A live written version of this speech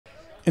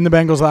in the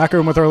Bengals locker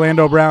room with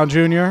Orlando Brown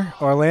Jr.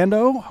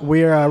 Orlando,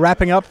 we're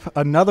wrapping up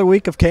another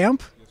week of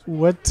camp.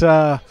 What's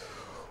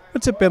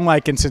it been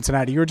like in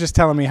Cincinnati? You were just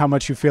telling me how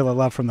much you feel the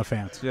love from the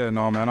fans. Yeah,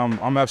 no, man,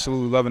 I'm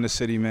absolutely loving the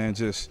city, man.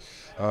 Just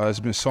it's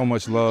been so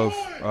much love,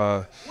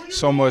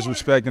 so much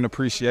respect and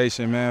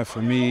appreciation, man,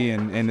 for me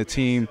and the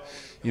team.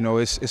 You know,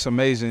 it's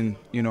amazing,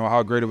 you know,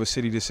 how great of a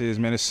city this is,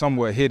 man. It's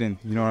somewhat hidden,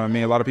 you know what I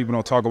mean? A lot of people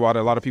don't talk about it.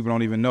 A lot of people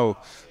don't even know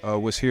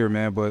what's here,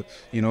 man. But,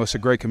 you know, it's a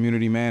great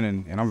community, man,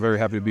 and I'm very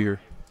happy to be here.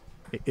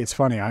 It's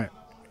funny.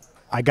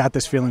 I got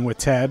this feeling with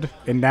Ted,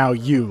 and now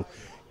you.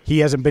 He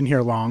hasn't been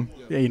here long,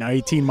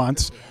 18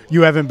 months.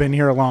 You haven't been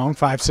here long,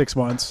 5-6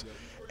 months,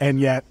 and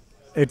yet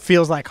it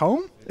feels like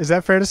home. Is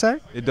that fair to say?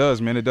 It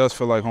does, man. It does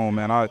feel like home,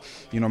 man.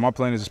 My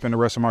plan is to spend the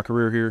rest of my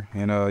career here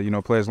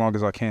and, play as long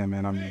as I can,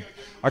 man. I mean,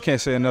 I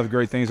can't say enough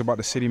great things about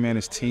the city, man.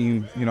 His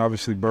team,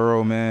 obviously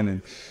Burrow, man,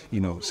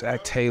 and,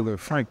 Zach Taylor,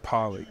 Frank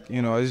Pollock.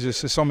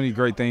 It's so many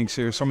great things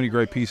here, so many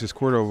great pieces.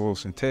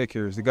 Cordovos and Ted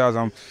Harris, the guys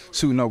I'm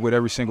suiting up with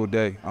every single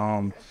day.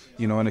 And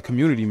the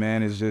community,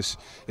 man,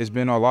 it's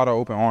been a lot of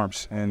open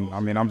arms. And, I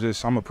mean,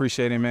 I'm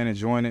appreciating, man,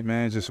 enjoying it,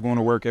 man, just going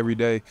to work every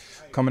day,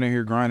 coming in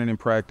here, grinding in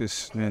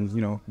practice,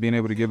 and, being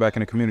able to give back in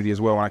the community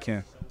as well when I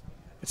can.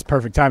 It's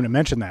perfect time to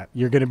mention that.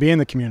 You're going to be in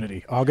the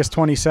community August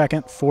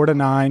 22nd, 4 to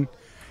 9,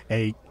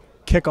 a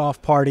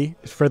kickoff party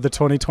for the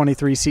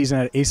 2023 season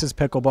at Aces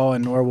Pickleball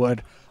in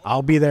Norwood.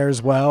 I'll be there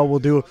as well. We'll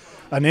do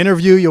an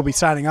interview. You'll be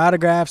signing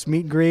autographs,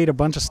 meet and greet, a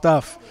bunch of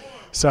stuff.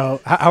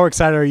 So how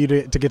excited are you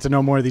to get to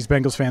know more of these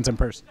Bengals fans in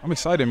person? I'm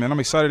excited, man. I'm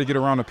excited to get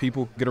around the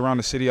people, get around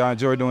the city. I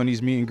enjoy doing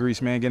these meet and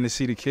greets, man, getting to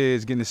see the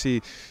kids, getting to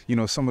see,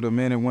 some of the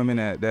men and women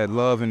that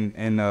love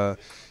and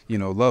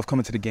love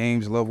coming to the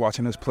games, love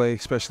watching us play,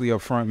 especially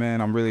up front, man.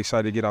 I'm really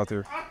excited to get out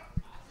there.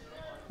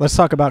 Let's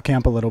talk about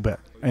camp a little bit.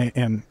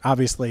 And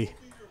obviously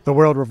the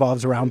world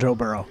revolves around Joe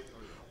Burrow.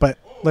 But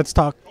let's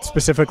talk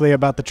specifically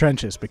about the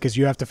trenches, because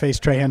you have to face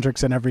Trey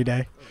Hendrickson every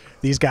day.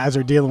 These guys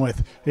are dealing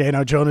with,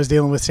 Jonah's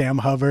dealing with Sam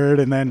Hubbard,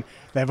 and then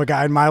they have a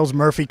guy, Miles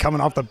Murphy, coming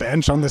off the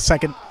bench on the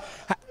second.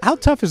 How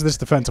tough is this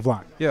defensive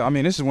line? Yeah, I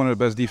mean, this is one of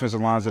the best defensive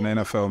lines in the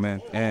NFL,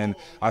 man. And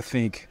I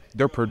think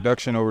their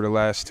production over the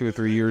last 2 or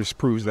 3 years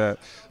proves that.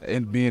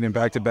 And being in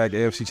back-to-back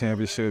AFC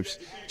championships,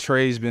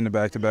 Trey's been to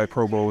back-to-back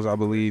Pro Bowls, I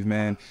believe,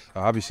 man.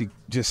 Obviously,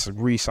 just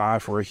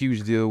re-signed for a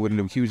huge deal with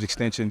a huge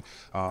extension.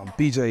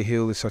 B.J.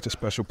 Hill is such a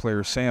special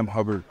player. Sam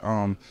Hubbard,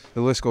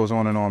 the list goes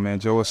on and on, man.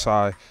 Joe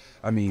Asai.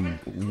 I mean,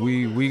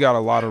 we got a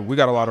lot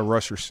of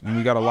rushers, and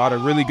we got a lot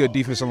of really good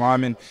defensive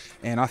linemen.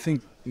 And I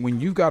think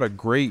when you got a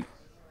great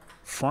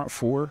front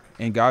four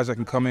and guys that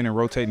can come in and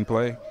rotate and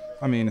play,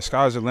 I mean, the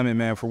sky's the limit,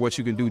 man, for what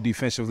you can do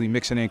defensively,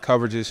 mixing in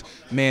coverages,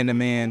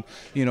 man-to-man.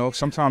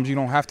 Sometimes you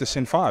don't have to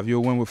send 5.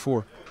 You'll win with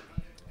 4.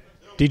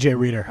 DJ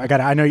Reader, I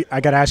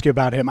gotta ask you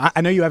about him.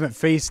 I know you haven't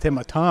faced him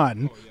a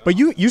ton, but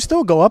you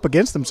still go up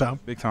against him some.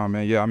 Big time,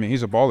 man. Yeah, I mean,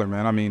 he's a baller,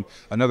 man. I mean,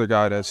 another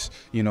guy that's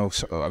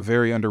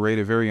very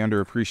underrated, very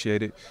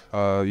underappreciated.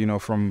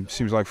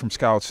 Seems like from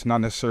scouts, not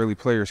necessarily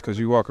players, because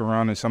you walk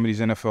around in some of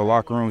these NFL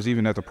locker rooms,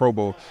 even at the Pro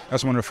Bowl,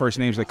 that's one of the first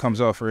names that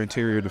comes up for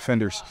interior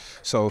defenders.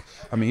 So,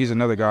 I mean, he's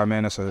another guy,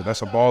 man. That's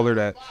a baller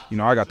that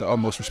I got the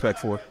utmost respect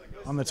for.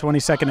 On the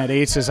 22nd at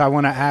Aces, I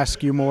want to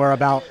ask you more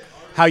about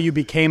how you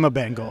became a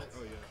Bengal.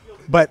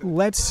 But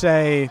let's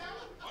say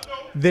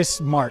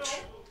this March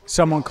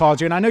someone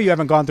calls you, and I know you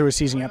haven't gone through a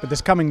season yet, but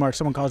this coming March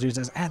someone calls you and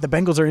says, the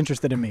Bengals are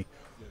interested in me.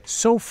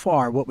 So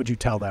far, what would you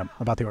tell them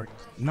about the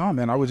organization? No,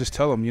 man, I would just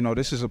tell them,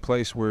 this is a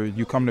place where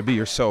you come to be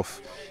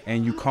yourself,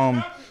 and you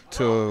come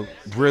to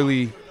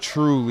really,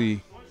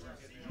 truly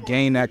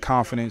gain that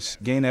confidence,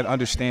 gain that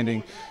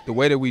understanding. The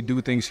way that we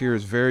do things here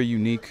is very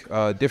unique,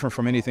 different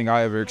from anything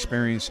I ever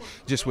experienced,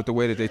 just with the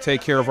way that they take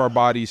care of our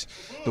bodies,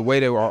 the way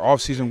that our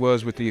offseason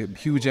was with the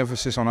huge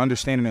emphasis on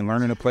understanding and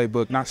learning the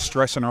playbook, not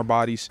stressing our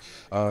bodies,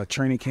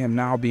 training camp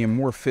now being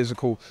more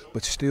physical,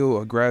 but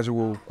still a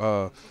gradual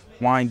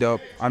wind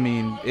up. I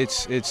mean,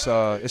 it's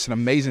an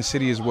amazing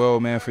city as well,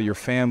 man, for your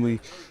family.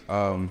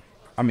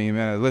 I mean,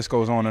 man, the list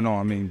goes on and on.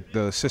 I mean,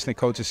 the assistant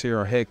coaches here,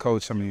 our head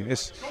coach, I mean,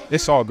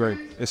 it's all great.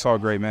 It's all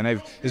great, man.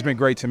 It's been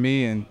great to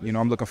me, and,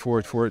 I'm looking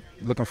forward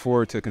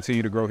to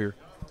continue to grow here.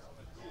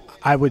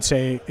 I would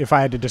say, if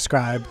I had to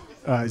describe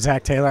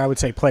Zach Taylor, I would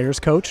say players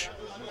coach.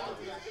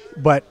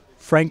 But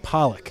Frank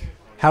Pollock,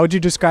 how would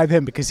you describe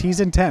him? Because he's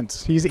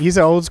intense. He's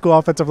an old school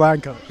offensive line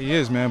coach. He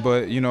is, man.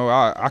 But,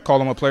 I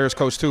call him a player's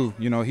coach too.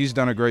 He's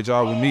done a great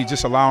job with me,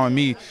 just allowing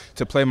me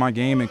to play my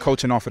game and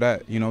coaching off of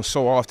that.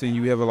 So often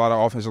you have a lot of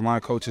offensive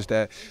line coaches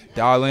that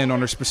dial in on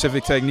their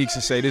specific techniques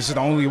and say, this is the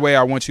only way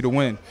I want you to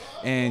win.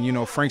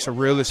 And, Frank's a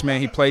realist,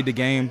 man. He played the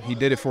game. He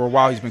did it for a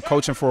while. He's been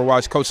coaching for a while.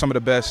 He's coached some of the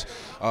best,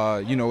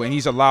 and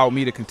he's allowed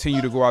me to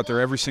continue to go out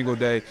there every single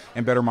day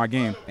and better my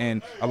game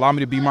and allow me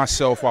to be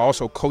myself while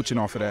also coaching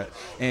off of that.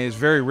 And it's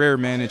very rare,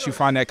 man, that you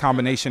find that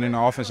combination in the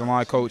offensive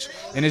line coach,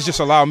 and it's just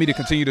allowed me to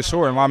continue to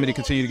soar and allow me to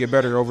continue to get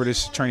better over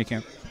this training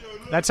camp.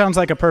 That sounds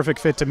like a perfect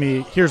fit to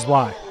me. Here's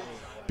why.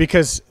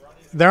 Because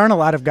there aren't a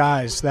lot of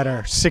guys that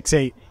are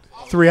 6'8",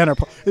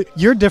 300.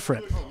 You're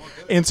different.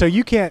 And so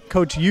you can't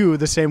coach you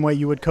the same way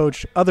you would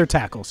coach other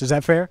tackles. Is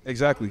that fair?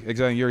 Exactly.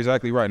 You're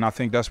exactly right. And I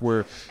think that's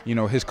where,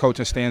 his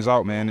coaching stands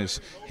out, man,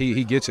 is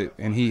he gets it,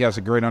 and he has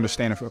a great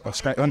understanding of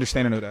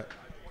that.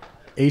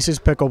 Aces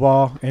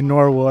Pickleball in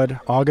Norwood,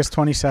 August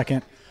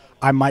 22nd.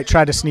 I might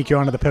try to sneak you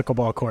onto the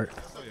pickleball court.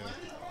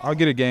 I'll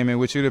get a game in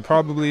with you.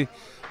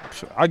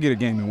 I'll get a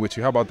game in with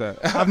you. How about that?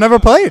 I've never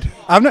played.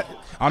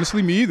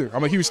 Honestly, me either.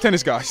 I'm a huge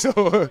tennis guy,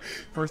 so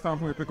first time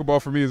playing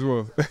pickleball for me as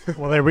well.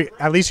 Well,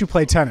 at least you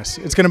play tennis.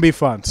 It's going to be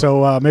fun.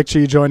 So make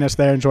sure you join us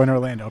there and join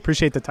Orlando.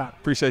 Appreciate the time.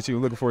 Appreciate you.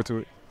 Looking forward to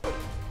it.